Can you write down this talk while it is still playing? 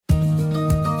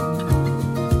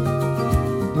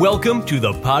Welcome to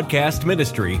the podcast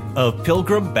ministry of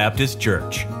Pilgrim Baptist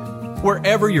Church.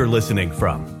 Wherever you're listening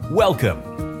from,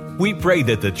 welcome. We pray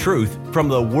that the truth from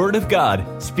the Word of God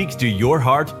speaks to your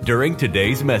heart during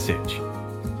today's message.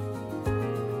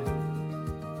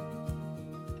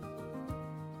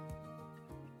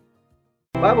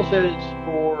 The Bible says,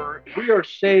 for we are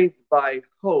saved by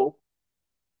hope,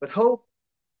 but hope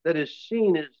that is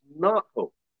seen is not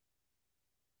hope.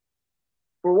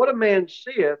 For what a man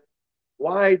seeth,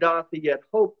 why doth he yet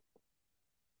hope?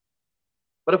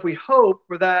 But if we hope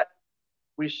for that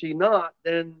we see not,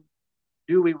 then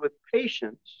do we with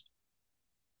patience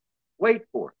wait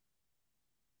for it.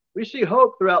 We see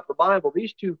hope throughout the Bible.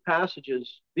 These two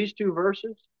passages, these two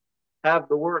verses, have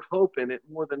the word hope in it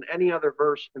more than any other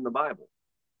verse in the Bible.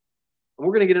 And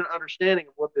we're going to get an understanding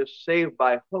of what this saved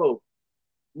by hope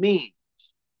means.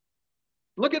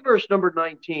 Look at verse number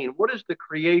 19. What is the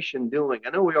creation doing? I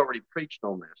know we already preached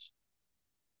on this.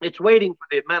 It's waiting for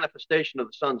the manifestation of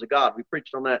the sons of God. We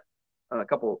preached on that I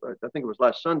think it was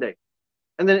last Sunday.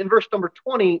 And then in verse number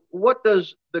 20, what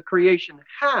does the creation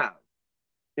have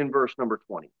in verse number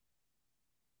 20?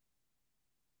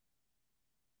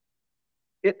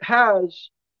 It has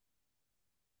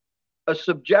a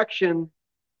subjection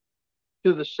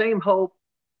to the same hope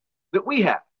that we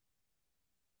have.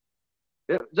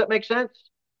 Does that make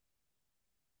sense?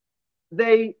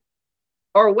 They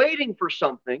are waiting for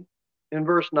something in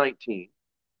verse 19,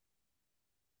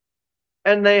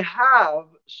 and they have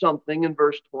something in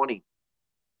verse 20.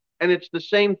 And it's the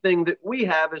same thing that we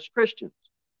have as Christians,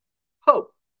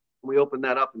 hope. We opened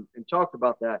that up and talked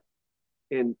about that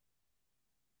in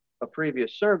a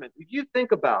previous sermon. If you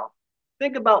think about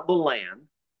the land,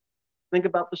 think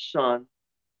about the sun,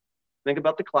 think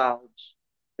about the clouds,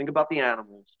 think about the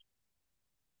animals.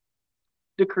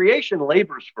 The creation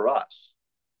labors for us.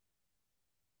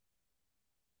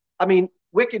 I mean,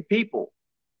 wicked people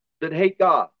that hate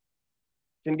God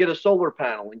can get a solar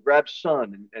panel and grab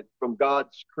sun and from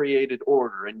God's created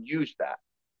order and use that.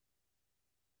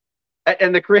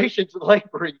 And the creation's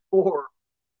laboring for.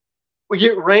 We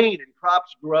get rain and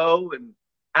crops grow and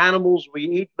animals, we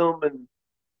eat them, and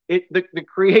the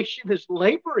creation is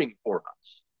laboring for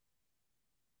us.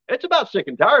 It's about sick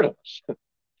and tired of us.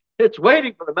 It's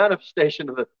waiting for the manifestation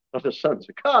of the sons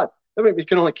of God. I mean, it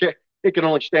can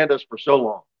only stand us for so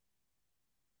long.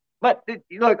 But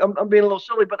I'm being a little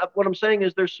silly, but what I'm saying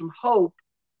is there's some hope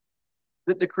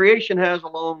that the creation has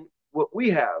along what we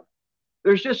have.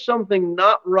 There's just something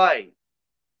not right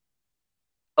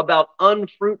about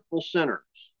unfruitful sinners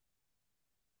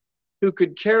who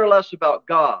could care less about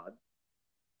God,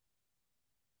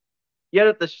 yet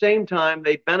at the same time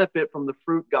they benefit from the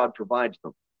fruit God provides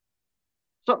them.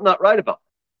 Something not right about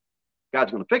that.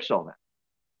 God's going to fix all that.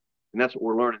 And that's what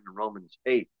we're learning in Romans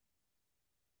 8.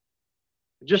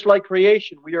 Just like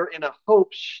creation, we are in a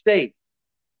hope state.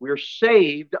 We are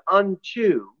saved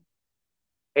unto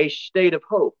a state of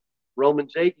hope.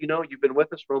 Romans 8, you've been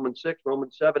with us, Romans 6,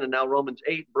 Romans 7, and now Romans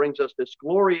 8 brings us this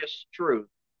glorious truth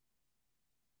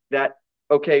that,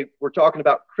 okay, we're talking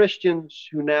about Christians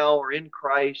who now are in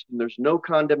Christ and there's no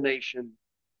condemnation.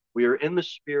 We are in the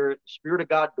Spirit. The Spirit of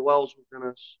God dwells within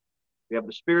us. We have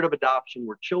the Spirit of adoption.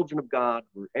 We're children of God.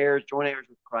 We're heirs, joint heirs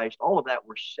with Christ. All of that,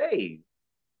 we're saved.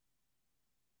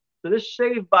 So this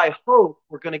saved by hope,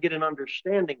 we're going to get an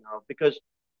understanding of because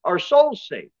our soul's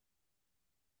saved.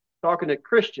 Talking to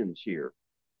Christians here.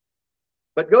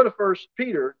 But go to 1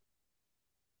 Peter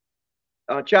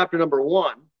chapter number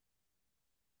 1,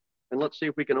 and let's see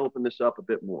if we can open this up a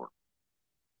bit more.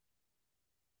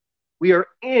 We are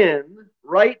in,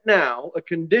 right now, a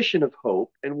condition of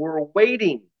hope, and we're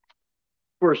waiting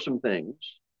for some things.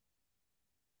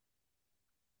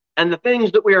 And the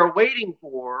things that we are waiting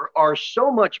for are so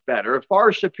much better,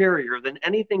 far superior than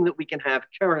anything that we can have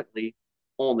currently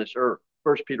on this earth.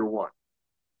 1 Peter 1.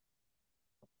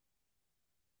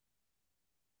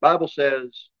 Bible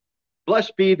says,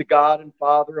 blessed be the God and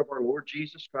Father of our Lord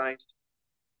Jesus Christ,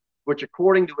 which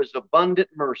according to his abundant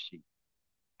mercy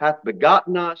hath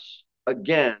begotten us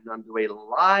again unto a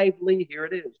lively, here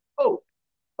it is, hope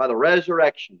by the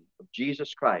resurrection of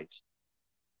Jesus Christ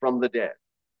from the dead.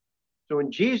 So when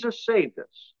Jesus saved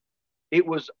us, it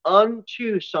was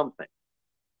unto something,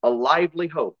 a lively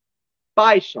hope,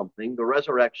 by something, the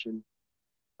resurrection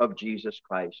of Jesus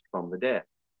Christ from the dead.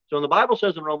 So when the Bible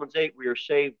says in Romans 8, we are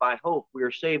saved by hope, we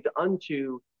are saved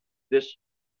unto this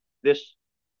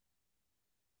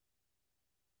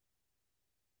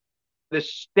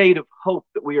state of hope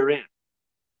that we are in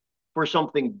for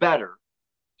something better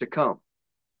to come.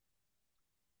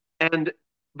 And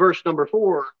verse number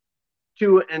 4,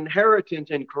 to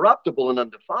inheritance incorruptible and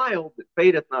undefiled that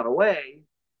fadeth not away,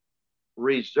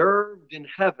 reserved in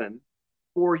heaven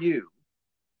for you,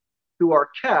 who are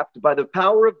kept by the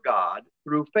power of God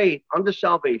through faith unto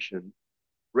salvation,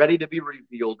 ready to be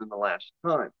revealed in the last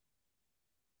time.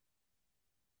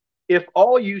 If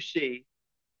all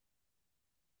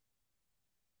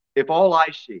I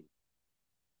see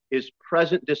is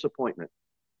present disappointment,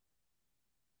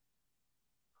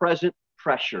 present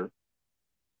pressure,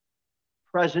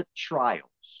 present trials,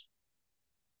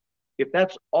 if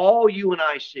that's all you and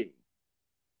I see,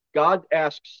 God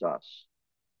asks us,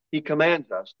 he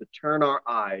commands us to turn our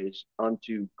eyes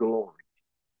unto glory.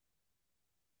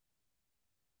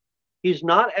 He's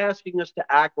not asking us to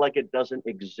act like it doesn't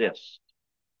exist.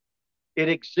 It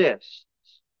exists.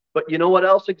 But you know what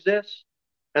else exists?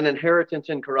 An inheritance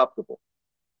incorruptible,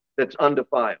 that's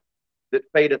undefiled, that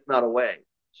fadeth not away.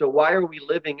 So why are we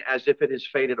living as if it has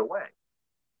faded away?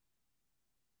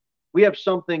 We have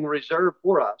something reserved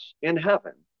for us in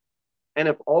heaven. And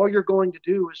if all you're going to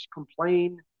do is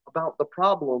complain about the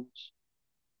problems,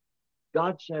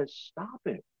 God says, stop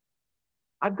it.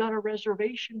 I've got a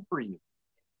reservation for you.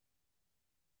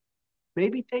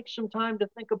 Maybe take some time to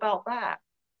think about that.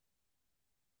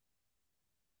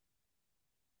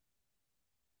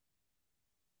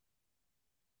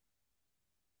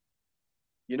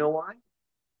 You know why?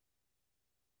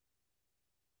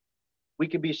 We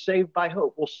can be saved by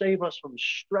hope. Will save us from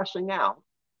stressing out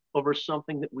over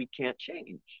something that we can't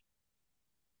change.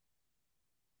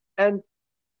 And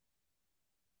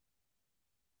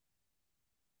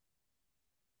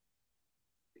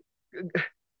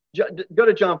go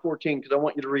to John 14 because I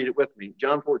want you to read it with me.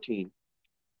 John 14.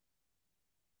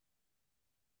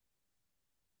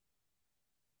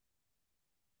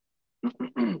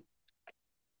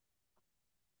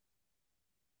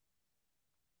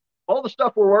 All the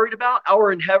stuff we're worried about,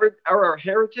 our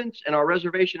inheritance and our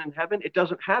reservation in heaven, it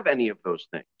doesn't have any of those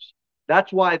things.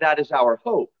 That's why that is our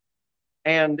hope.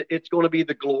 And it's going to be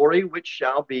the glory which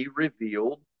shall be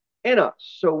revealed in us.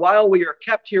 So while we are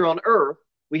kept here on earth,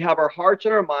 we have our hearts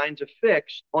and our minds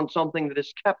affixed on something that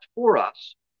is kept for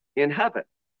us in heaven.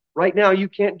 Right now, you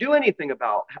can't do anything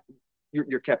about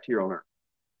you're kept here on earth.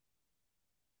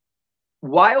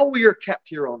 While we are kept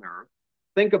here on earth,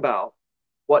 think about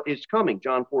what is coming.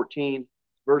 John 14,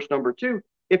 verse number 2.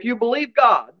 If you believe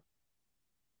God,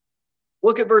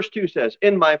 look at verse 2 says,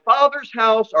 in my Father's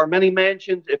house are many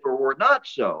mansions. If it were not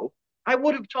so, I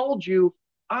would have told you,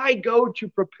 I go to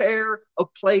prepare a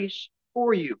place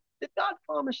for you. Did God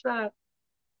promise that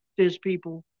to his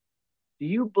people? Do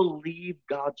you believe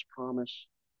God's promise?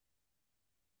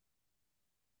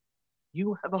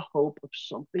 You have a hope of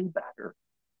something better.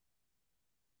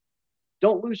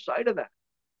 Don't lose sight of that.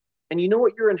 And you know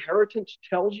what your inheritance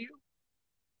tells you?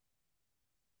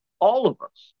 All of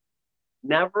us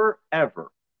never,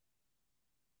 ever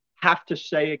have to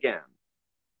say again,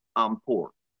 I'm poor.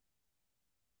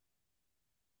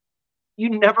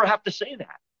 You never have to say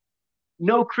that.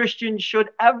 No Christian should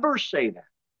ever say that.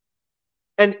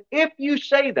 And if you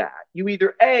say that, you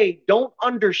either A, don't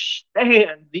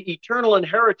understand the eternal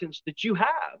inheritance that you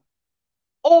have,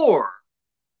 or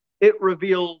it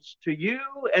reveals to you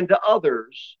and to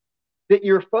others that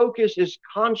your focus is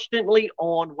constantly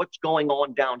on what's going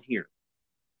on down here.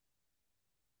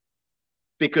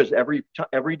 Because every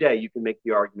day you can make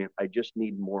the argument, I just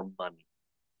need more money.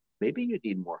 Maybe you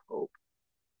need more hope.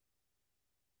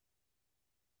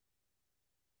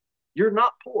 You're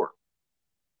not poor.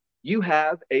 You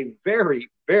have a very,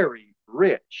 very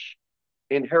rich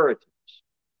inheritance.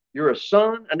 You're a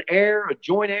son, an heir, a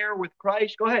joint heir with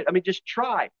Christ. Go ahead. I mean, just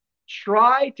try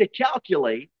to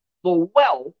calculate the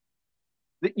wealth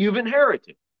that you've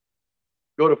inherited.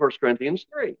 Go to 1 Corinthians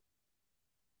 3.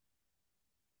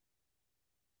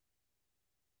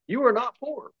 You are not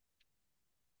poor.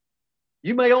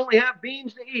 You may only have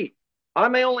beans to eat. I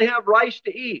may only have rice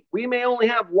to eat. We may only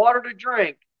have water to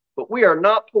drink, but we are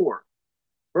not poor.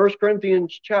 1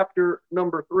 Corinthians chapter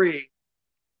number 3,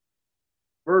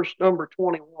 verse number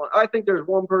 21. I think there's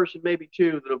one person, maybe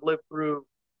two, that have lived through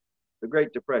the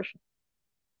Great Depression.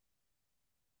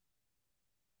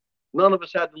 None of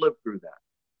us had to live through that.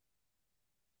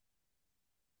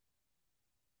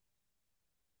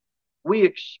 We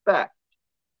expect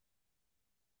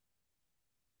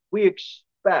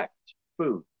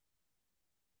food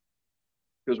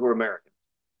because we're Americans.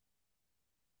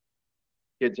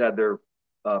 Kids had their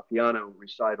piano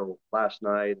recital last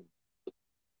night.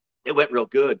 It went real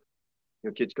good. You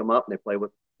know, kids come up and they play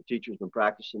with the teachers been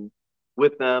practicing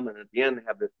with them, and at the end they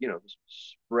have this, this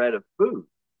spread of food,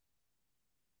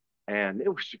 and it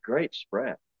was a great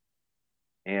spread.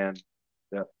 And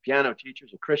the piano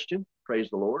teacher's a Christian, praise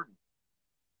the Lord.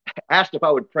 asked if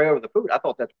I would pray over the food. I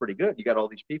thought that's pretty good. You got all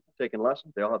these people taking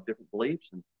lessons. They all have different beliefs.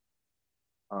 And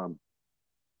um,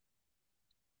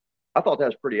 I thought that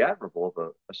was pretty admirable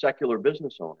of a secular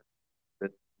business owner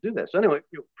that do this. So anyway,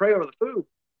 you pray over the food.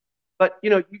 But,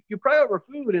 you pray over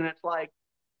food, and it's like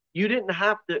we didn't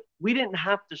have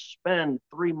to spend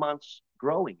 3 months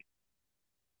growing it.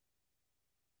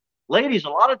 Ladies, a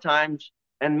lot of times,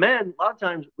 and men, a lot of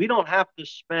times, we don't have to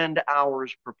spend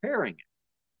hours preparing it.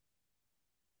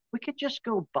 We could just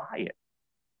go buy it.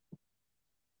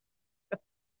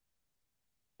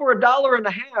 For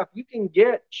 $1.50, you can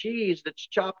get cheese that's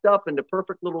chopped up into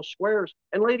perfect little squares.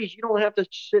 And ladies, you don't have to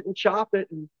sit and chop it.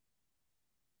 And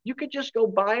you could just go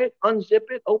buy it, unzip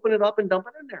it, open it up, and dump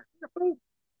it in there. Your food.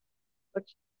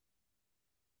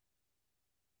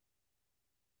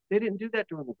 They didn't do that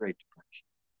during the Great Depression.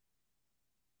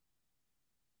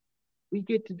 We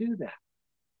get to do that.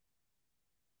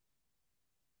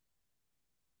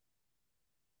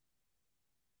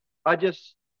 I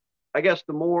guess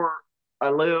the more I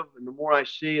live and the more I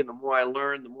see and the more I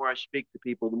learn, the more I speak to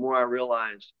people, the more I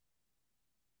realize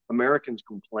Americans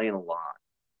complain a lot.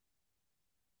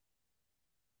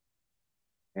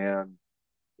 And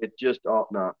it just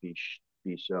ought not be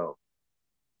so.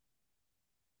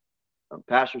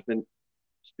 Pastor's been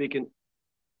speaking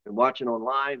and watching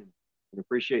online and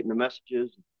appreciating the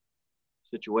messages.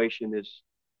 The situation is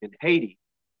in Haiti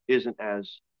isn't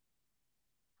as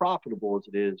profitable as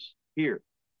it is here.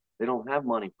 They don't have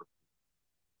money for food.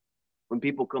 When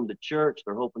people come to church,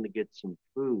 they're hoping to get some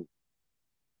food.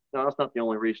 Now, that's not the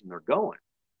only reason they're going.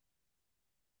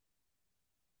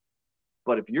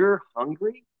 But if you're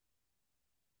hungry,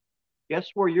 guess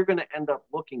where you're going to end up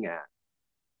looking at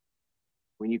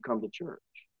when you come to church?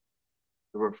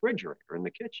 The refrigerator in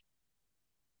the kitchen.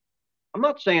 I'm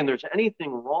not saying there's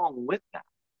anything wrong with that,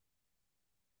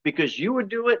 because you would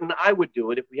do it and I would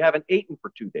do it if we haven't eaten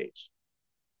for 2 days.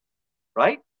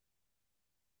 Right?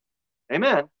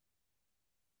 Amen.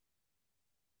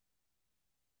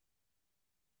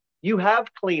 You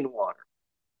have clean water.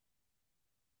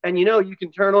 And you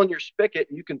can turn on your spigot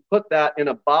and you can put that in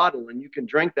a bottle and you can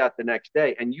drink that the next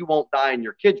day and you won't die and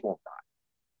your kids won't die.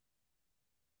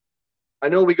 I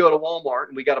know we go to Walmart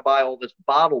and we got to buy all this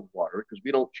bottled water because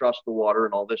we don't trust the water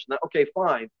and all this and that. Okay,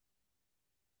 fine.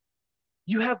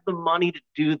 You have the money to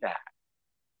do that.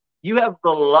 You have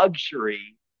the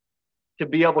luxury to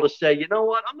be able to say, you know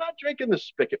what? I'm not drinking the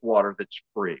spigot water that's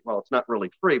free. Well, it's not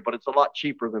really free, but it's a lot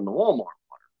cheaper than the Walmart water.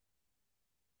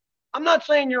 I'm not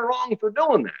saying you're wrong for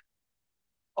doing that.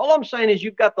 All I'm saying is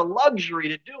you've got the luxury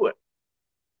to do it.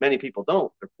 Many people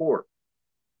don't. They're poor.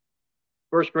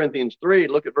 1 Corinthians 3,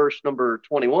 look at verse number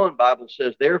 21. Bible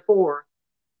says, therefore,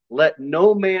 let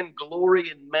no man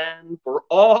glory in men, for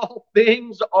all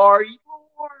things are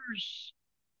yours.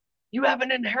 You have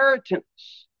an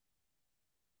inheritance.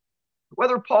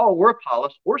 Whether Paul or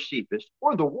Apollos or Cephas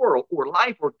or the world or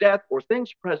life or death or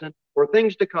things present or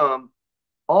things to come,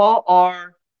 all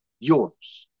are yours.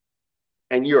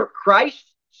 And you're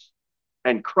Christ's,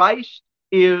 and Christ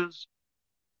is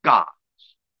God's.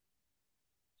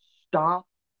 Stop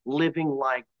living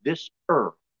like this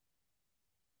earth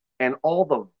and all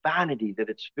the vanity that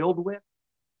it's filled with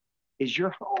is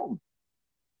your home.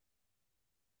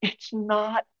 It's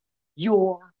not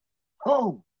your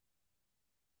home.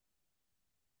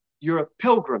 You're a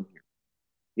pilgrim here.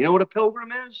 You know what a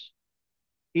pilgrim is?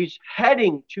 He's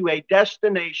heading to a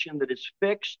destination that is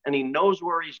fixed and he knows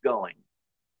where he's going.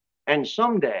 And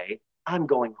someday I'm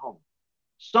going home.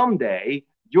 Someday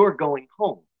you're going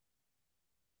home.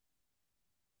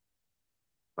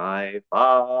 My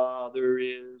Father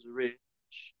is rich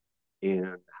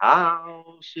in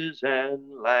houses and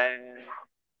land.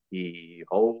 He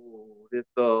holdeth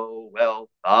the wealth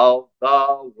of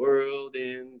the world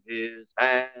in his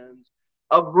hands,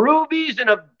 of rubies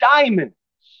and of diamonds,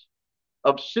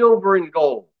 of silver and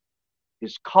gold.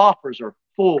 His coffers are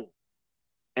full,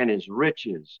 and his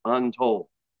riches untold.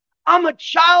 I'm a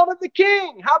child of the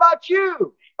King. How about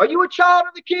you? Are you a child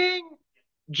of the King?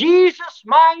 Jesus,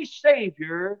 my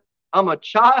Savior, I'm a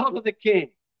child of the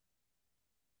King.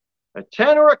 A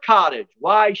tent or a cottage,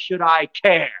 why should I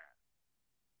care?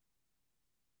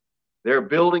 They're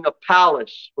building a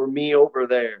palace for me over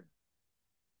there.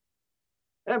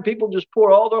 And people just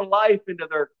pour all their life into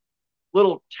their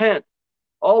little tent,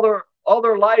 all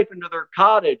their life into their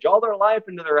cottage, all their life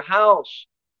into their house.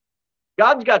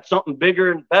 God's got something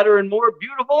bigger and better and more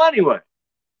beautiful anyway.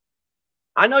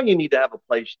 I know you need to have a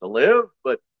place to live,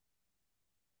 but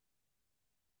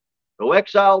though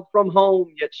exiled from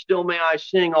home, yet still may I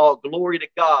sing all glory to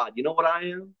God. You know what I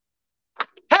am?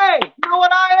 Hey, you know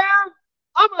what I am?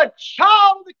 I'm a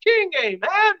child of the King,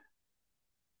 amen.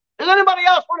 Does anybody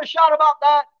else want to shout about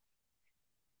that?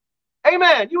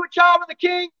 Amen. You a child of the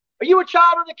King? Are you a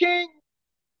child of the King?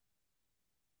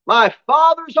 My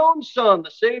Father's own Son, the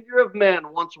Savior of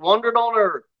men, once wandered on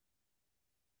earth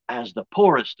as the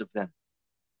poorest of them.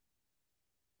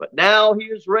 But now he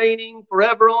is reigning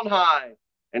forever on high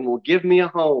and will give me a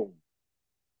home.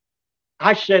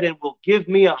 I said, and will give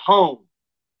me a home.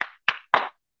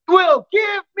 Will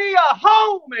give me a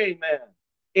home, amen,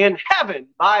 in heaven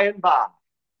by and by.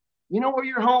 You know where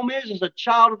your home is as a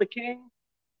child of the King?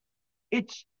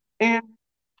 It's in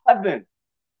heaven.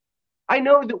 I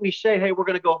know that we say, hey, we're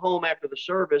going to go home after the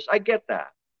service. I get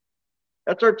that.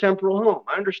 That's our temporal home.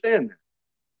 I understand that.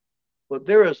 But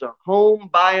there is a home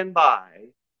by and by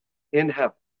in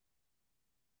heaven.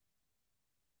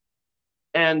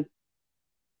 And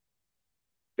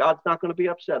God's not going to be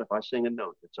upset if I sing a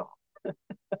note. That's all.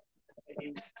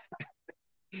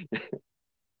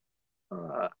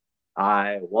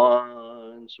 I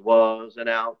once was an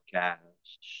outcast,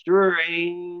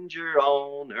 stranger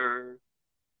on earth,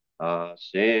 a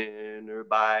sinner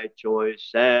by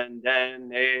choice and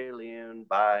an alien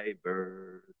by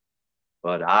birth.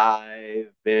 But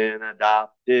I've been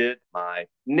adopted, my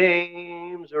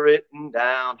name's written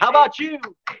down. How about you?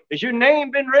 Has your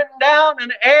name been written down?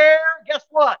 An heir, guess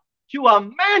what? To a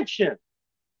mansion,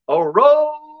 a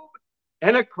robe,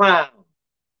 and a crown.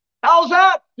 How's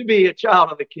that to be a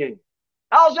child of the King?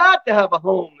 How's that to have a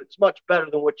home that's much better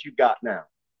than what you got now?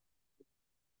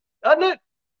 Doesn't it?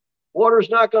 Water's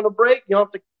not going to break. You don't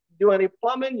have to do any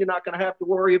plumbing. You're not going to have to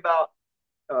worry about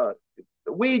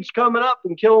the weeds coming up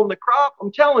and killing the crop.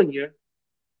 I'm telling you,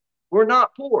 we're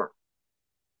not poor.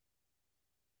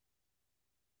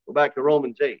 Go back to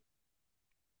Romans 8.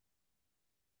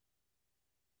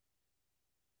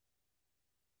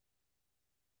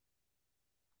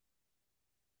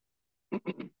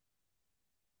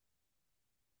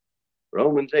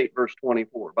 Romans 8, verse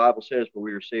 24. The Bible says, for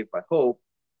we are saved by hope,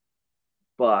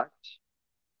 but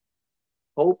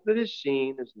hope that is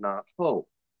seen is not hope.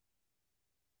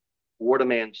 For what a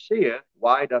man seeth,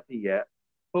 why doth he yet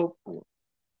hope for?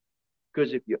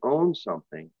 Because if you own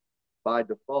something, by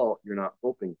default, you're not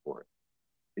hoping for it.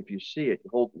 If you see it, you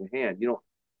hold it in your hand. You don't,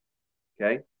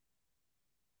 okay?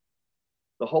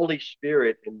 The Holy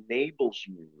Spirit enables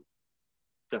you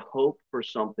to hope for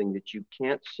something that you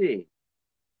can't see,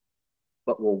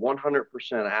 but will 100%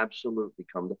 absolutely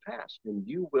come to pass, and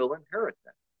you will inherit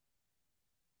that.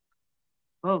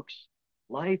 Folks,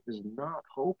 life is not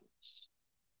hopeless.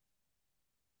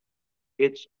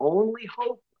 It's only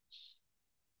hopeless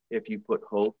if you put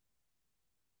hope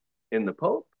in the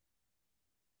Pope,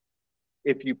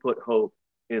 if you put hope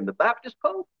in the Baptist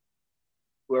Pope,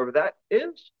 whoever that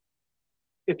is,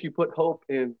 if you put hope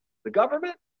in the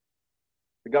government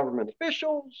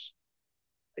officials,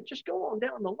 and just go on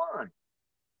down the line.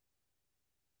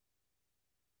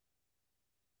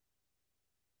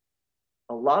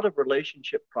 A lot of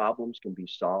relationship problems can be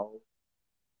solved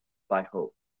by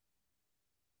hope.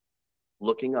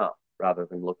 Looking up rather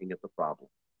than looking at the problem.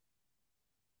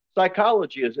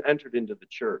 Psychology has entered into the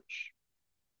church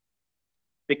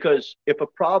because if a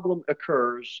problem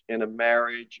occurs in a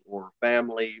marriage or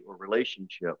family or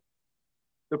relationship,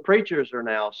 the preachers are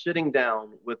now sitting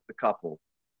down with the couple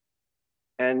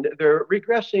and they're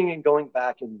regressing and going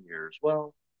back in years.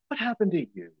 Well, what happened to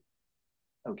you?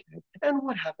 Okay. And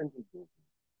what happened to you?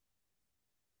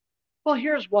 Well,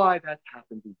 here's why that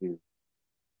happened to you.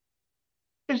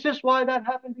 Is this why that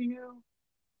happened to you?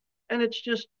 And it's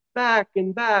just back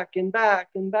and back and back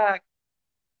and back,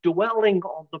 dwelling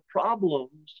on the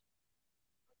problems.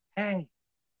 Hey,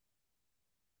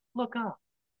 look up.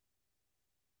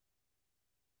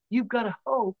 You've got a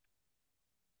hope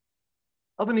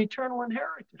of an eternal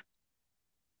inheritance.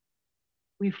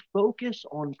 We focus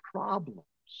on problems.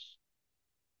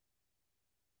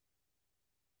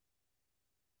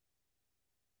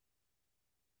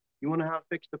 You want to know how to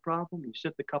fix the problem? You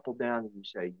sit the couple down and you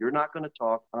say, you're not going to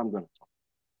talk, I'm going to talk.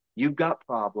 You've got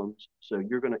problems, so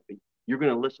you're going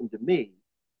to listen to me,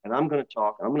 and I'm going to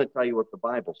talk, and I'm going to tell you what the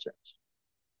Bible says.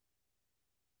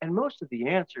 And most of the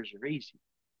answers are easy.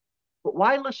 But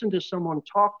why listen to someone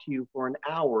talk to you for an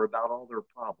hour about all their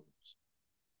problems?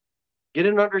 Get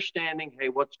an understanding, hey,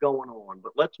 what's going on?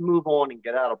 But let's move on and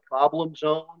get out of problem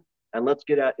zone, and let's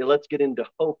get into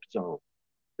hope zone.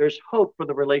 There's hope for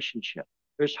the relationship.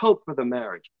 There's hope for the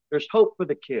marriage. There's hope for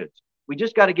the kids. We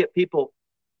just got to get people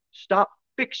stop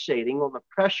fixating on the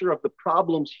pressure of the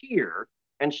problems here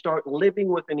and start living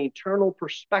with an eternal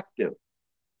perspective.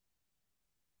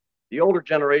 The older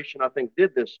generation, I think,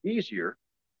 did this easier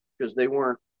because they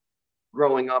weren't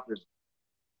growing up as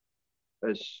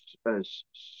as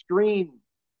screen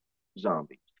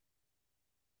zombies.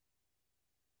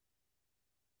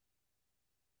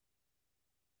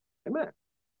 Amen.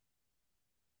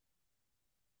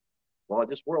 Well,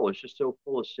 this world is just so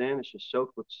full of sin. It's just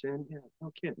soaked with sin. Yeah,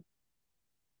 no kidding.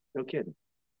 No kidding.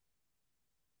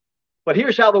 But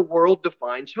here's how the world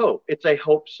defines hope. It's a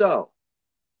hope so.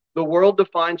 The world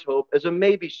defines hope as a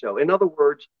maybe so. In other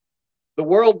words, the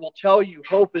world will tell you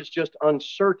hope is just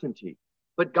uncertainty.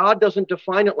 But God doesn't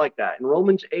define it like that. In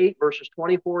Romans 8, verses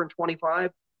 24 and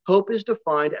 25, hope is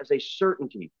defined as a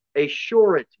certainty, a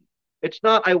surety. It's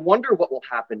not, I wonder what will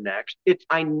happen next. It's,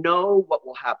 I know what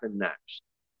will happen next.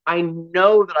 I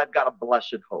know that I've got a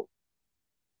blessed hope.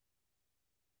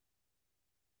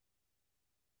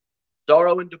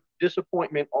 Sorrow and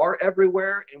disappointment are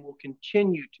everywhere and will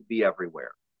continue to be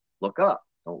everywhere. Look up,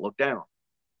 don't look down.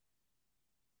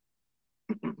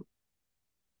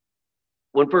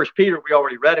 When First Peter, we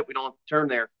already read it, we don't have to turn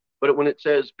there, but when it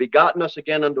says, begotten us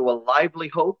again unto a lively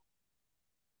hope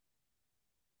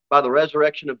by the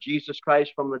resurrection of Jesus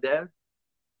Christ from the dead,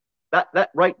 that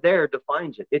right there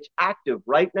defines it. It's active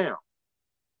right now.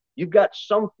 You've got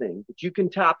something that you can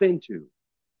tap into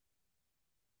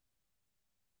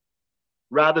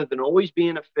rather than always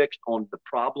being affixed on the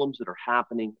problems that are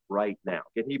happening right now.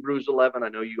 Get Hebrews 11. I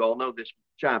know you all know this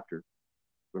chapter.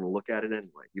 We're going to look at it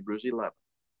anyway. Hebrews 11.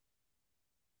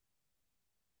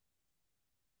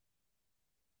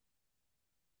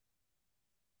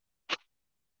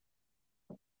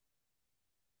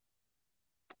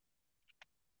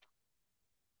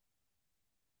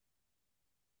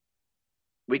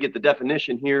 We get the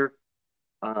definition here.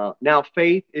 Now,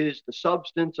 faith is the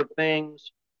substance of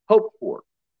things hoped for,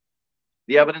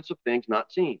 the evidence of things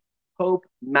not seen. Hope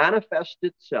manifests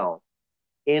itself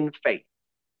in faith,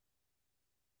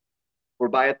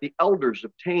 whereby it the elders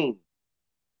obtained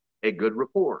a good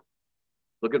report.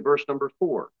 Look at verse number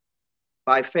 4.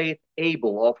 By faith,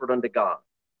 Abel offered unto God.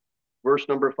 Verse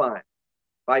number 5.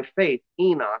 By faith,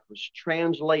 Enoch was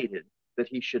translated that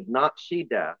he should not see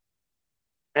death,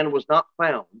 and was not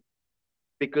found,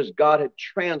 because God had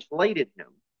translated him.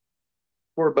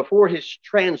 For before his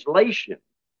translation,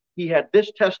 he had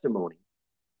this testimony,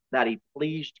 that he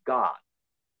pleased God.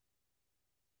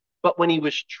 But when he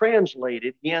was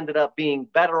translated, he ended up being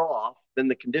better off than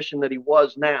the condition that he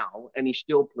was now, and he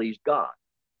still pleased God.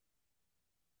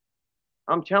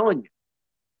 I'm telling you,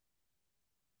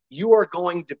 you are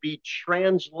going to be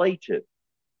translated,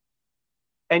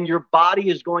 and your body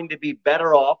is going to be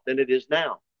better off than it is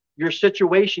now. Your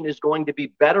situation is going to be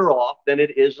better off than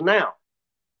it is now.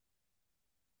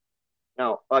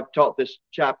 Now, I've taught this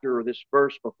chapter or this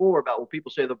verse before about when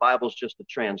people say the Bible is just a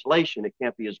translation, it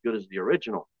can't be as good as the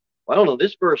original. Well, I don't know.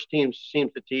 This verse seems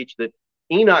to teach that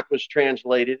Enoch was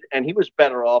translated and he was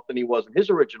better off than he was in his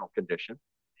original condition.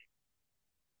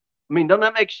 I mean, doesn't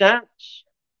that make sense?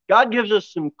 God gives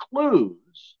us some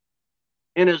clues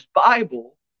in his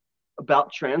Bible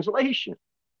about translation.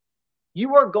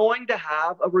 You are going to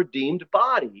have a redeemed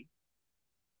body.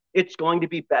 It's going to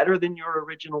be better than your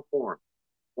original form.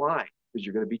 Why? Because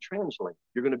you're going to be translated.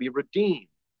 You're going to be redeemed.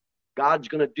 God's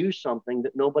going to do something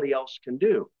that nobody else can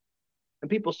do. And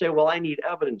people say, well, I need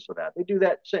evidence of that. They do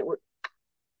that.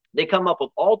 They come up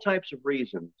with all types of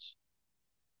reasons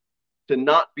to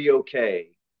not be okay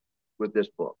with this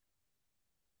book.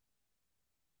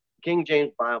 King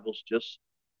James Bible's just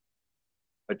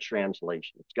a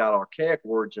translation. It's got archaic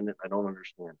words in it I don't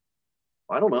understand.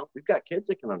 I don't know. We've got kids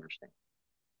that can understand.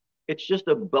 It's just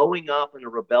a bowing up and a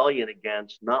rebellion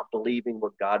against not believing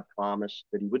what God promised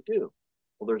that he would do.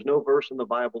 Well, there's no verse in the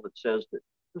Bible that says that.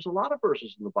 There's a lot of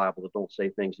verses in the Bible that don't say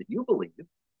things that you believe.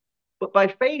 But by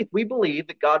faith, we believe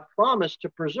that God promised to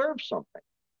preserve something.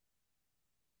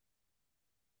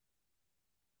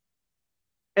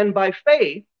 And by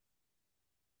faith,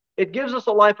 it gives us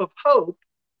a life of hope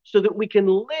so that we can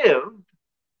live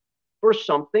for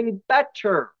something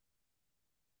better.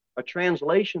 A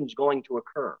translation is going to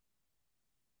occur.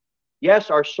 Yes,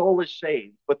 our soul is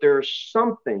saved, but there is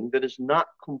something that is not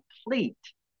complete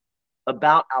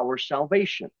about our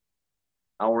salvation,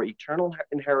 our eternal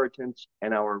inheritance,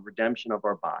 and our redemption of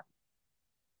our body.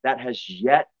 That has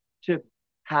yet to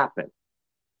happen.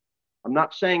 I'm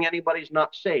not saying anybody's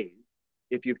not saved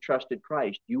if you've trusted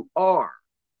Christ. You are.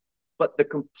 But the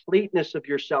completeness of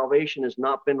your salvation has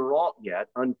not been wrought yet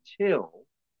until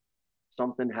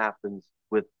something happens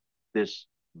with this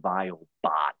vile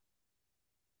body.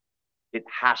 It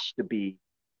has to be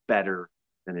better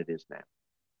than it is now.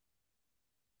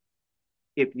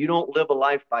 If you don't live a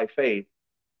life by faith,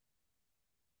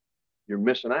 you're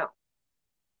missing out.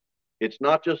 It's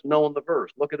not just knowing the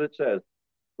verse. Look at it says,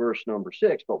 verse number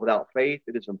 6. But without faith,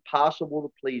 it is impossible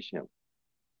to please him.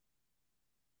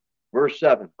 Verse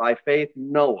 7, by faith,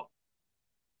 Noah.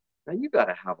 Now, you got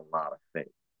to have a lot of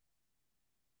faith.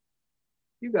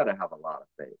 You got to have a lot of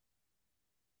faith.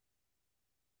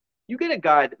 You get a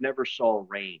guy that never saw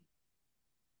rain.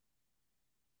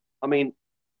 I mean,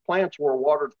 plants were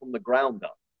watered from the ground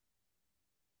up.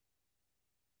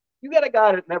 You got a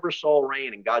guy that never saw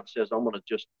rain, and God says, I'm going to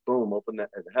just, boom, open the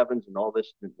heavens and all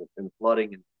this and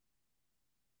flooding. And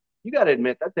you got to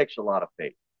admit, that takes a lot of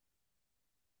faith.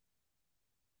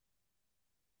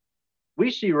 We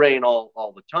see rain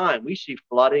all the time. We see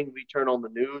flooding. We turn on the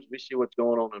news. We see what's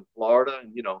going on in Florida,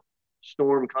 and,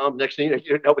 storm comes. Next thing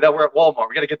you know, that we're at Walmart.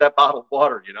 We got to get that bottled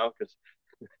water, because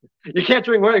you can't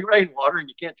drink rainwater and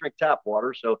you can't drink tap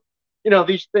water. So,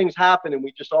 these things happen and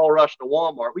we just all rush to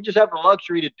Walmart. We just have the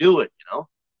luxury to do it,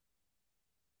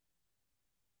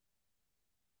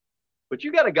 But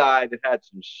you got a guy that had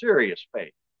some serious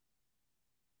faith.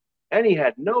 And he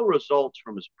had no results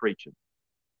from his preaching.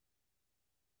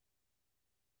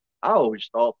 I always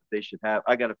thought that they should have.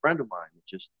 I got a friend of mine that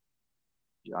just,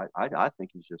 I think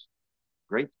he's just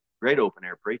great open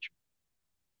air preacher.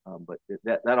 But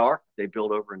that ark they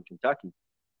built over in Kentucky,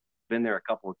 been there a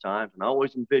couple of times, and I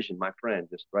always envisioned my friend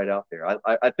just right out there.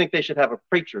 I think they should have a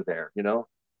preacher there,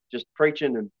 just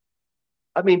preaching. And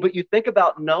I mean, but you think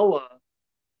about Noah,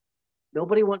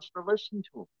 nobody wants to listen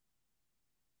to him.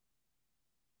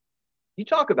 You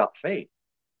talk about faith.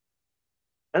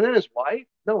 And then his wife,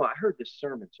 no, I heard this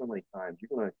sermon so many times.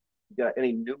 You got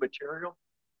any new material?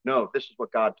 No, this is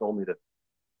what God told me to.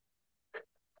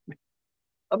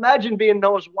 Imagine being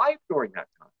Noah's wife during that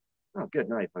time. Oh, good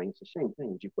night, honey. It's the same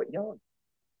thing. Did you quit yelling?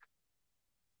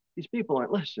 These people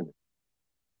aren't listening.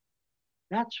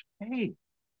 That's faith.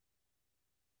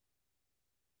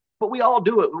 But we all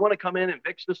do it. We want to come in and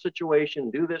fix the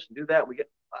situation, do this and do that.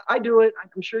 I do it.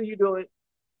 I'm sure you do it.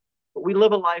 But we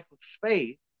live a life of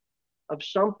faith, of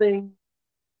something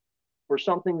for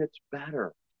something that's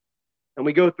better. And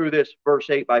we go through this, verse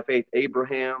 8, by faith,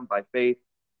 Abraham, by faith,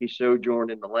 he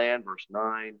sojourned in the land, verse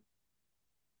 9.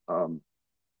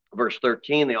 Verse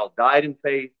 13, they all died in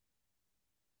faith.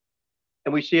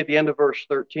 And we see at the end of verse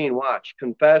 13, watch,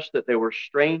 confess that they were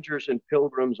strangers and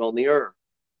pilgrims on the earth.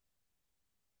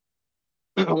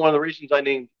 One of the reasons I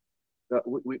named,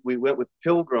 we went with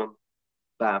Pilgrim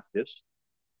Baptist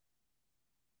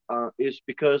is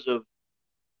because of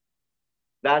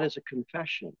that is a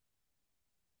confession.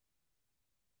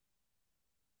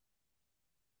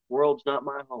 World's not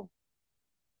my home.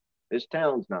 This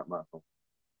town's not my home.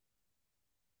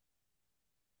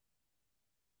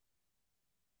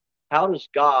 How does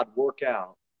God work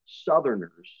out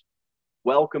Southerners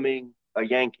welcoming a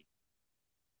Yankee?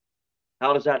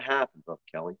 How does that happen, Brother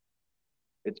Kelly?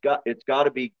 It's got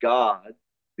to be God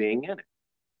being in it.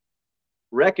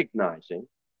 Recognizing,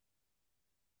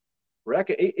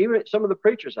 even some of the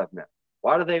preachers I've met,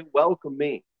 why do they welcome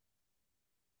me?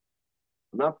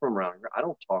 I'm not from around here. I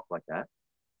don't talk like that.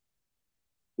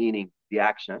 Meaning the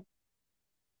accent.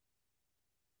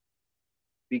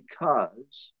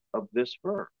 Because of this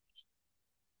verse.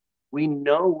 We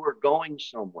know we're going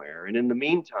somewhere. And in the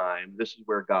meantime, this is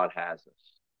where God has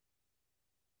us.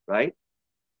 Right?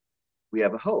 We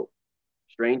have a hope.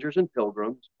 Strangers and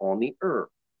pilgrims on the earth.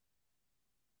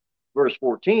 Verse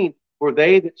 14, for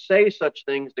they that say such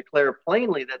things declare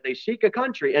plainly that they seek a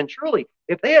country. And truly,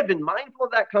 if they had been mindful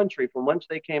of that country from whence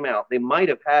they came out, they might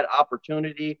have had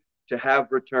opportunity to have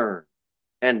returned.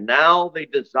 And now they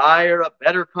desire a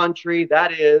better country,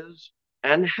 that is,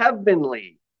 an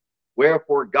heavenly.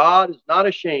 Wherefore God is not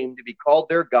ashamed to be called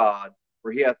their God,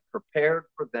 for he hath prepared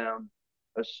for them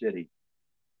a city.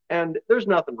 And there's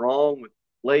nothing wrong with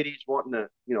ladies wanting to,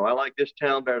 I like this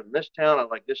town better than this town. I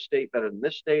like this state better than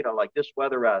this state. I like this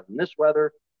weather rather than this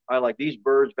weather. I like these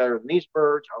birds better than these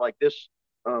birds. I like this.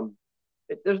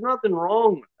 There's nothing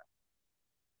wrong with that.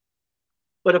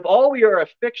 But if all we are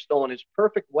affixed on is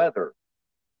perfect weather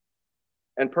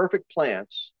and perfect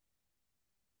plants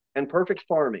and perfect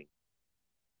farming,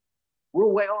 we're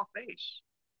way off base.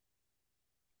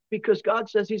 Because God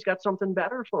says he's got something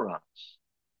better for us.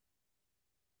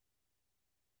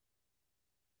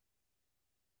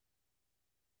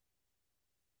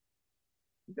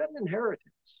 You've got an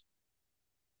inheritance.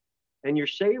 And you're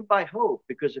saved by hope,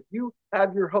 because if you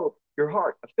have your hope, your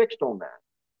heart affixed on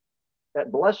that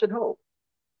blessed hope,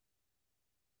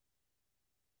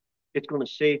 it's going to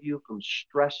save you from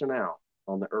stressing out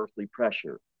on the earthly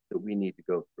pressure that we need to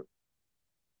go through.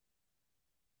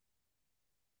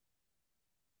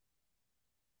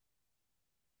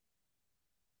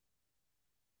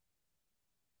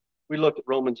 We looked at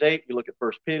Romans 8, we look at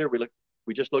 1 Peter, we look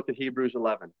We just looked at Hebrews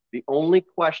 11. The only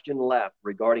question left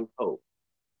regarding hope,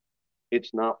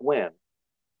 it's not when.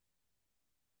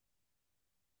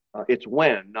 It's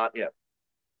when, not if.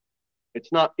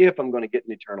 It's not if I'm going to get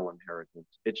an eternal inheritance.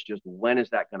 It's just when is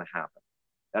that going to happen?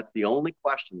 That's the only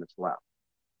question that's left.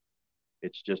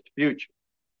 It's just future.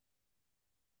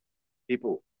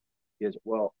 People is,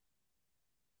 well,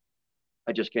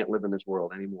 I just can't live in this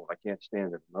world anymore. I can't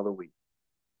stand it another week.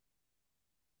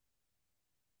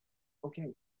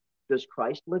 Okay. Does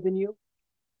Christ live in you?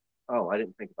 Oh, I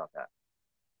didn't think about that.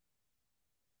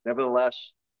 Nevertheless,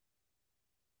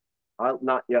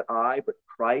 not yet I, but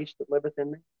Christ that liveth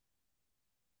in me.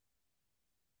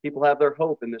 People have their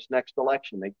hope in this next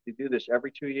election. They do this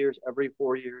every 2 years, every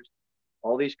 4 years.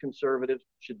 All these conservatives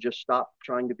should just stop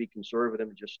trying to be conservative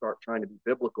and just start trying to be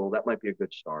biblical. That might be a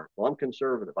good start. Well, I'm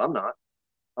conservative. I'm not.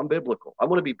 I'm biblical. I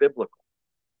want to be biblical.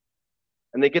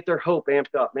 And they get their hope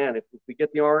amped up. Man, if we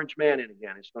get the orange man in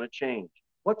again, it's going to change.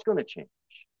 What's going to change?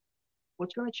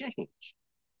 What's going to change?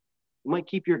 You might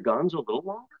keep your guns a little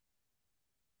longer.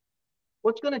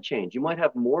 What's going to change? You might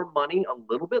have more money a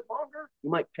little bit longer. You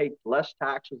might pay less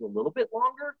taxes a little bit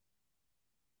longer.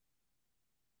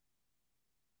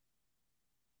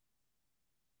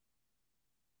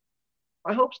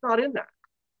 My hope's not in that.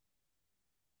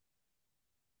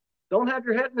 Don't have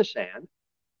your head in the sand.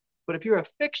 But if you're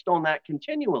fixed on that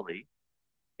continually,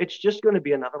 it's just going to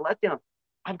be another letdown.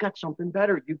 I've got something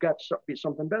better. You've got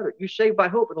something better. You save by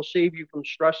hope. It'll save you from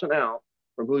stressing out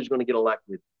from who's going to get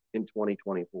elected in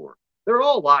 2024. They're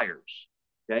all liars.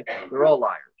 Okay? They're all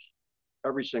liars.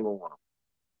 Every single one of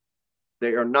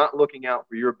them. They are not looking out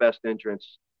for your best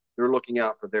interests. They're looking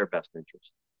out for their best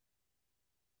interests.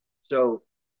 So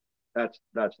that's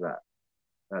that.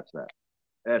 That's that.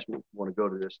 Asked me if you want to go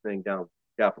to this thing down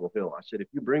Capitol Hill. I said, if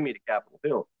you bring me to Capitol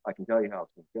Hill, I can tell you how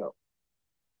it's going to go.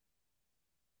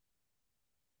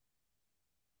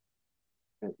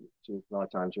 And so a lot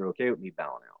of times they're okay with me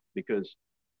bowing out because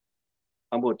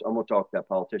I'm going to talk to that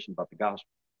politician about the gospel.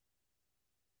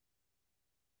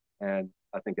 And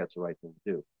I think that's the right thing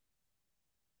to do.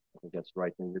 I think that's the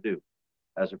right thing to do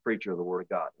as a preacher of the Word of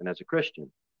God and as a Christian.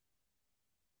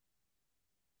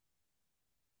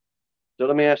 So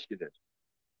let me ask you this.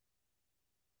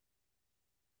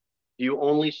 Do you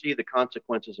only see the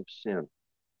consequences of sin?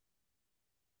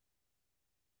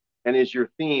 And is your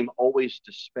theme always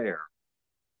despair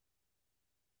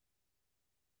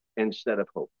instead of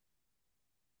hope?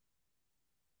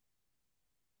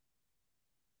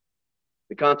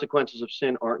 The consequences of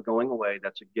sin aren't going away.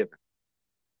 That's a given.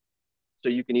 So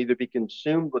you can either be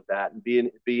consumed with that and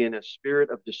be in a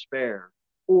spirit of despair,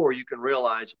 or you can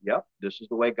realize, yep, this is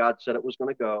the way God said it was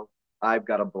going to go. I've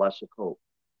got a blessed hope.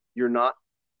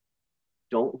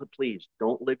 Please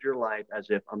don't live your life as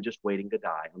if I'm just waiting to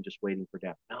die. I'm just waiting for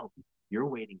death. No, you're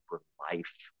waiting for life.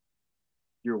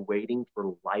 You're waiting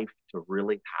for life to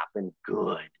really happen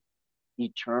good.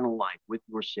 Eternal life with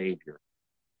your Savior.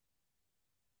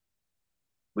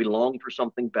 We long for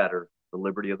something better, the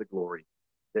liberty of the glory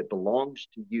that belongs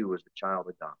to you as a child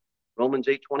of God. Romans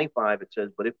 8:25, it says,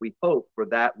 but if we hope for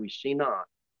that we see not,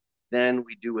 then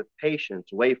we do with patience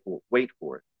wait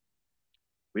for it.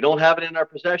 We don't have it in our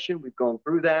possession. We've gone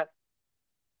through that.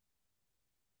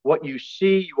 What you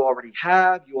see, you already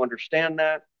have. You understand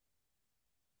that.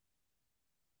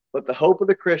 But the hope of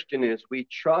the Christian is we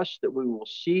trust that we will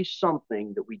see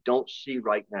something that we don't see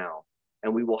right now.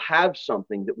 And we will have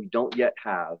something that we don't yet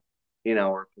have in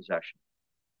our possession.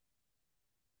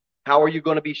 How are you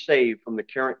going to be saved from the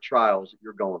current trials that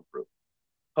you're going through?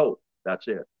 Hope. That's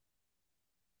it.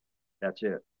 That's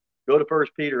it. Go to 1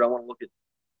 Peter. I want to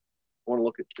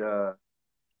look at a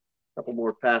couple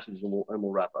more passages and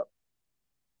we'll wrap up.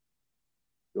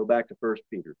 Go back to 1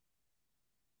 Peter.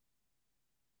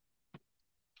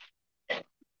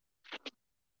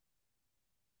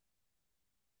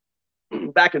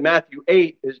 Back in Matthew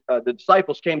 8, the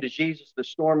disciples came to Jesus. The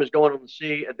storm is going on the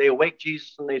sea, and they awake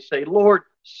Jesus and they say, Lord,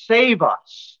 save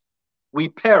us. We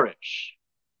perish.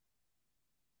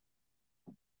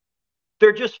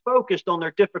 They're just focused on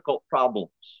their difficult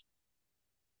problems.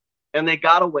 And they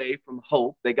got away from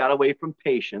hope. They got away from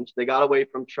patience. They got away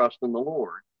from trust in the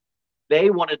Lord. They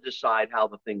want to decide how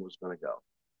the thing was going to go.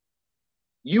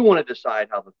 You want to decide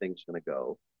how the thing's going to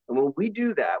go. And when we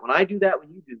do that, when I do that, when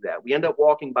you do that, we end up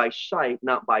walking by sight,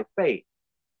 not by faith.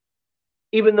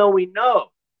 Even though we know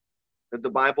that the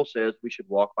Bible says we should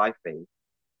walk by faith,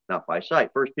 not by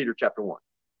sight. 1 Peter chapter 1.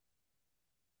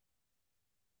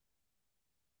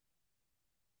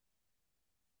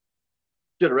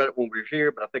 Should have read it when we were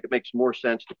here, but I think it makes more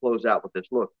sense to close out with this.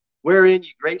 Look, wherein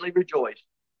ye greatly rejoice,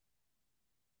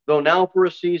 though now for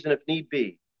a season, if need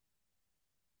be,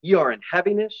 Ye are in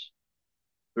heaviness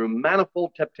through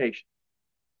manifold temptation.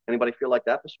 Anybody feel like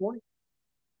that this morning?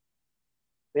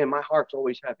 Man, my heart's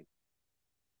always heavy.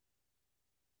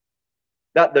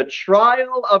 That the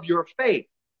trial of your faith,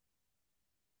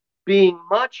 being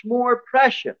much more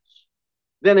precious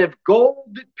than if gold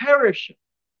that perisheth,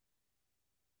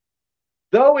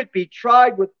 though it be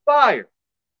tried with fire,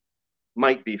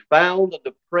 might be found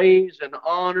unto praise and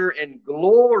honor and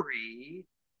glory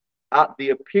at the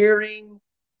appearing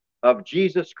of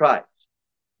Jesus Christ,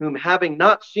 whom having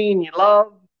not seen ye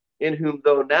love, in whom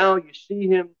though now you see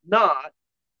him not,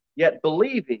 yet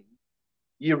believing,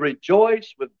 ye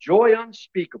rejoice with joy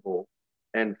unspeakable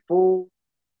and full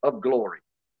of glory.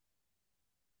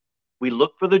 We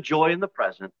look for the joy in the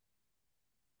present,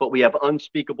 but we have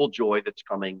unspeakable joy that's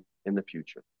coming in the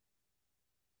future.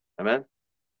 Amen?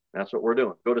 That's what we're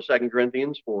doing. Go to 2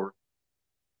 Corinthians 4.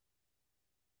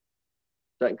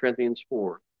 2 Corinthians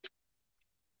 4.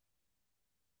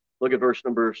 Look at verse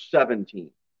number 17.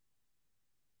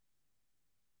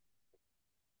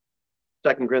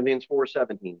 2 Corinthians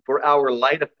 4:17. For our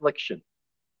light affliction,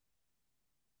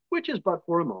 which is but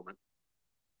for a moment.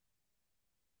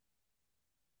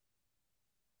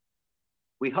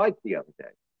 We hiked the other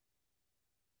day.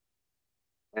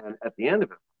 And at the end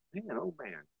of it, man, oh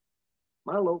man,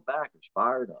 my low back is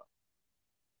fired up.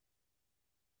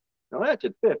 Now that's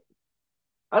at 50.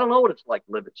 I don't know what it's like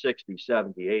to live at 60,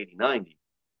 70, 80, 90.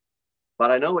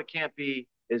 But I know it can't be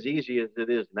as easy as it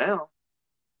is now.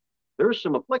 There's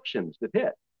some afflictions that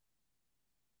hit.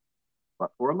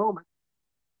 But for a moment,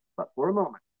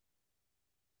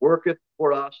 worketh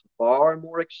for us far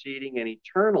more exceeding and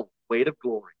eternal weight of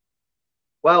glory.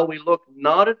 While we look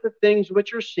not at the things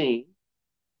which are seen.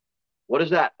 What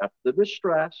is that? That's the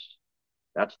distress.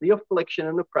 That's the affliction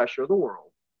and the pressure of the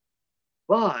world.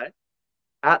 But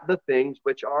at the things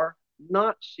which are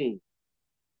not seen.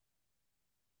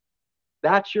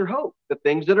 That's your hope, the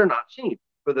things that are not seen.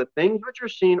 For the things which are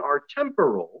seen are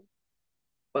temporal,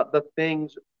 but the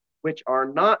things which are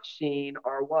not seen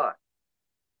are what?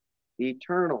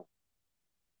 Eternal.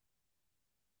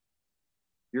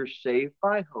 You're saved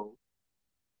by hope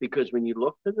because when you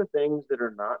look to the things that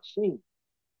are not seen,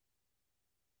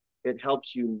 it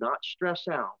helps you not stress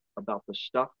out about the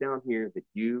stuff down here that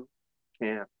you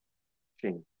can't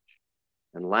change.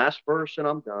 And last verse, and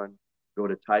I'm done. Go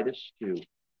to Titus 2.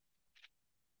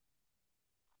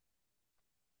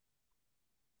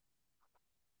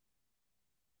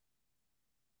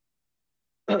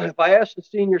 If I ask the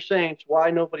senior saints why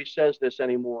nobody says this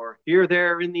anymore, here,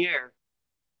 there, in the air.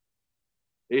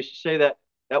 They used to say that.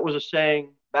 That was a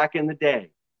saying back in the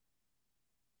day.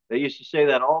 They used to say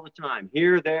that all the time.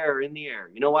 Here, there, in the air.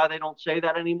 You know why they don't say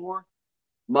that anymore?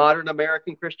 Modern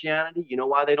American Christianity. You know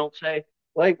why they don't say,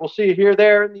 like, we'll see you here,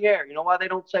 there, in the air. You know why they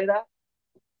don't say that?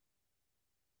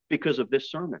 Because of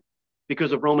this sermon.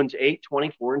 Because of Romans 8,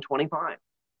 24, and 25.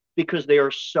 Because they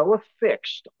are so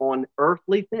affixed on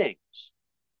earthly things.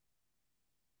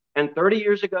 And 30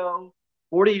 years ago,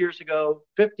 40 years ago,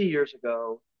 50 years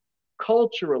ago,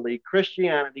 culturally,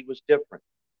 Christianity was different.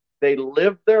 They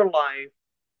lived their life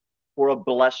for a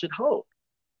blessed hope.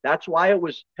 That's why it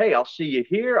was, hey, I'll see you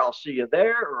here, I'll see you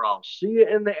there, or I'll see you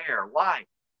in the air. Why?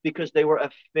 Because they were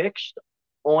affixed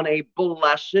on a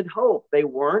blessed hope. They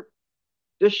weren't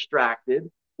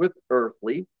distracted with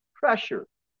earthly pressure.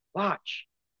 Watch.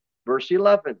 Verse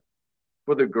 11.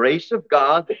 For the grace of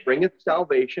God that bringeth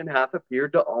salvation hath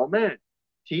appeared to all men,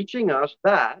 teaching us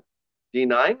that,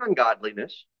 denying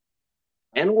ungodliness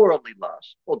and worldly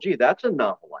lust. Well, gee, that's a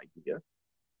novel idea.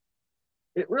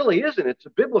 It really isn't. It's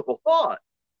a biblical thought.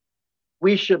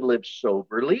 We should live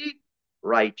soberly,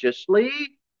 righteously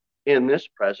in this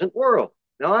present world.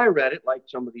 Now, I read it like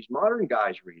some of these modern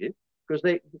guys read it because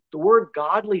the word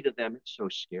godly to them, it's so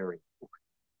scary.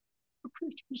 The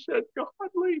preacher said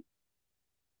godly.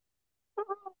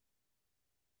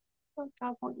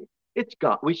 It's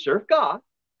God. We serve God.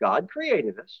 God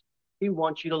created us. He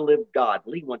wants you to live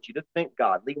godly. He wants you to think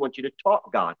godly. He wants you to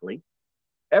talk godly.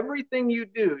 Everything you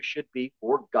do should be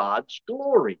for God's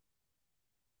glory.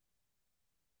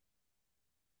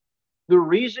 The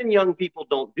reason young people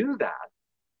don't do that,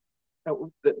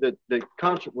 the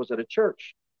concert was at a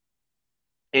church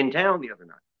in town the other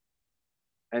night.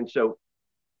 And so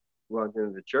we're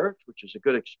into the church, which is a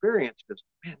good experience because,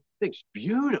 man, the thing's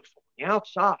beautiful. The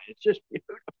outside, it's just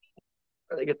beautiful.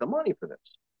 Where do they get the money for this?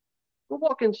 We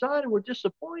walk inside and we're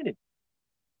disappointed.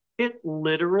 It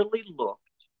literally looked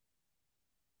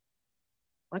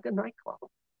like a nightclub.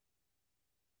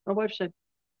 My wife said,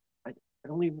 I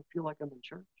don't even feel like I'm in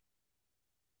church.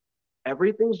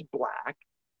 Everything's black.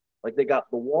 Like the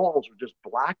walls are just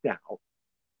blacked out.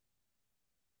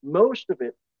 most of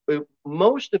it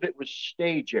was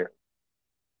stage area.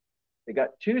 They got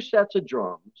 2 sets of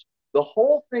drums. The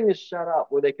whole thing is set up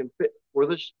where they can fit for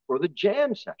the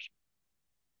jam session.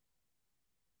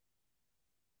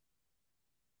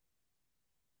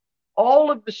 All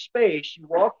of the space you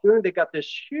walk through, they got this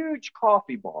huge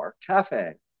coffee bar,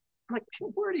 cafe. I'm like,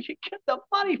 where did you get the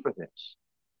money for this?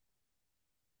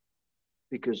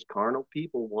 Because carnal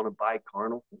people want to buy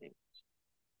carnal things.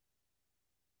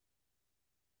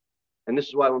 And this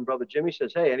is why when Brother Jimmy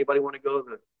says, hey, anybody want to go to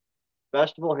the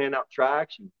festival, hand out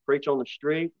tracts and preach on the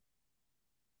street?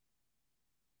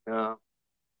 They're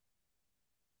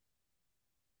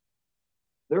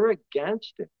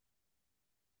against it.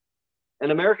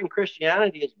 And American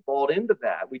Christianity is bought into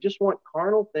that. We just want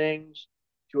carnal things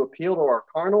to appeal to our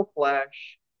carnal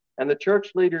flesh. And the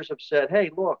church leaders have said, hey,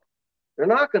 look, they're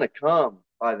not going to come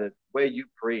by the way you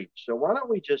preach. So why don't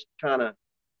we just kind of,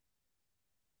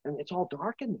 and it's all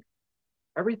dark in there.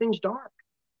 Everything's dark.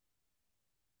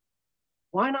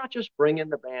 Why not just bring in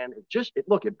the band? It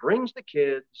brings the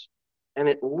kids, and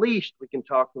at least we can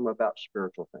talk to them about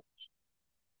spiritual things.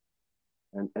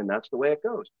 And that's the way it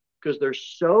goes. Because they're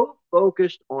so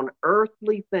focused on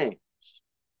earthly things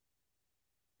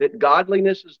that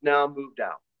godliness is now moved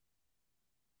out.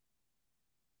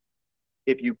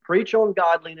 If you preach on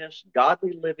godliness,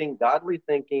 godly living, godly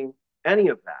thinking, any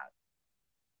of that,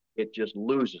 it just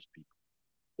loses people.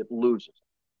 It loses them.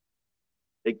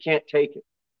 They can't take it.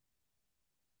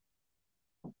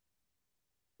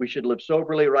 We should live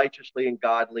soberly, righteously, and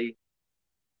godly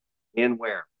in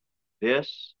where?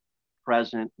 This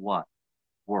present what?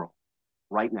 World.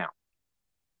 Right now.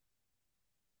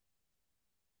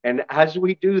 And as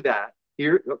we do that,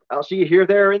 here, I'll see you here,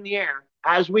 there, in the air.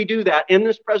 As we do that in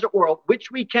this present world,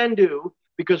 which we can do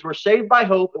because we're saved by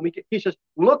hope, and he says,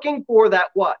 looking for that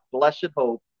what? Blessed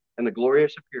hope and the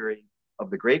glorious appearing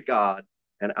of the great God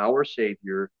and our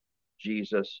Savior,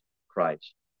 Jesus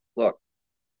Christ. Look,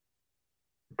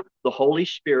 the Holy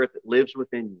Spirit that lives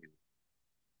within you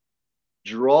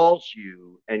draws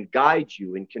you and guides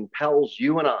you and compels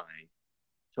you and I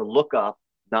to look up,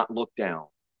 not look down,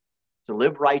 to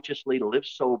live righteously, to live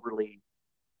soberly,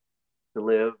 to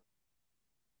live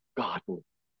godly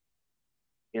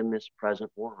in this present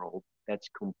world that's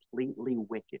completely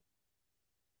wicked.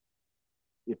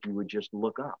 If you would just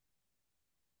look up,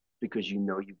 because you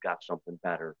know you've got something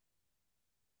better.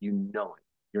 You know it.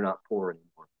 You're not poor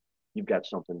anymore. You've got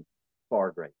something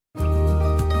far greater.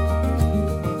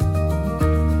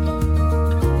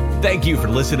 Thank you for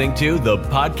listening to the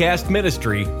podcast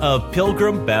ministry of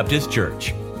Pilgrim Baptist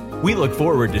Church. We look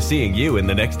forward to seeing you in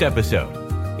the next episode.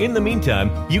 In the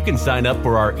meantime, you can sign up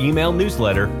for our email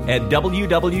newsletter at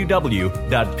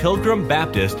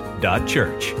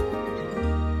www.pilgrimbaptist.church.